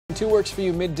Two Works for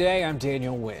You midday. I'm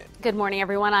Daniel Wynn. Good morning,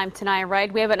 everyone. I'm Tanaya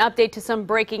Wright. We have an update to some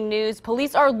breaking news.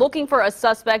 Police are looking for a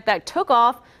suspect that took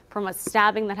off from a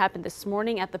stabbing that happened this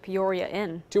morning at the Peoria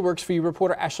Inn. Two Works for You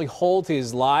reporter Ashley Holt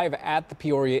is live at the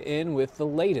Peoria Inn with the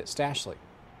latest. Ashley.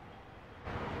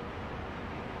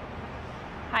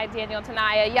 Hi, Daniel,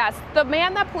 Tanaya. Yes, the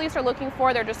man that police are looking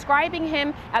for, they're describing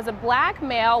him as a black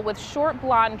male with short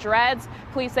blonde dreads.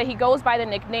 Police say he goes by the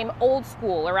nickname Old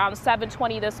School. Around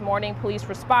 7:20 this morning, police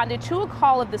responded to a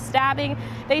call of the stabbing.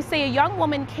 They say a young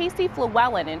woman, Casey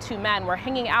Flewellen, and two men were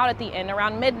hanging out at the inn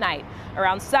around midnight.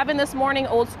 Around 7 this morning,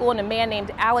 Old School and a man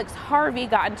named Alex Harvey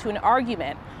got into an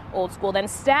argument. Old School then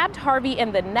stabbed Harvey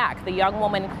in the neck. The young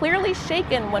woman, clearly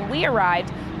shaken when we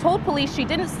arrived, told police she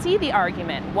didn't see the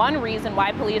argument. One reason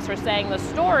why police are saying the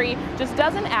story just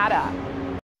doesn't add up.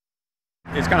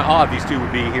 It's kind of odd these two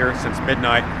would be here since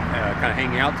midnight, kind of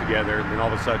hanging out together, and then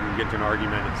all of a sudden get to an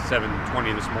argument at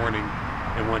 7:20 this morning,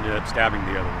 and one ended up stabbing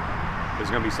the other one. There's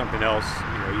going to be something else,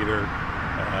 either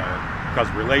because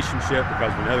of relationship,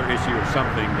 because of another issue, or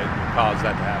something that caused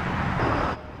that to happen.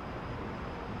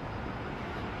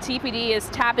 TPD is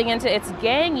tapping into its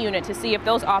gang unit to see if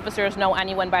those officers know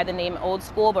anyone by the name Old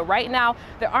School, but right now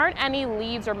there aren't any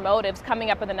leads or motives coming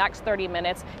up in the next 30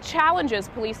 minutes. Challenges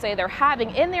police say they're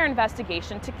having in their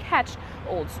investigation to catch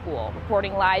Old School.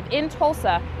 Reporting live in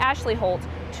Tulsa, Ashley Holt,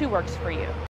 Two Works for You.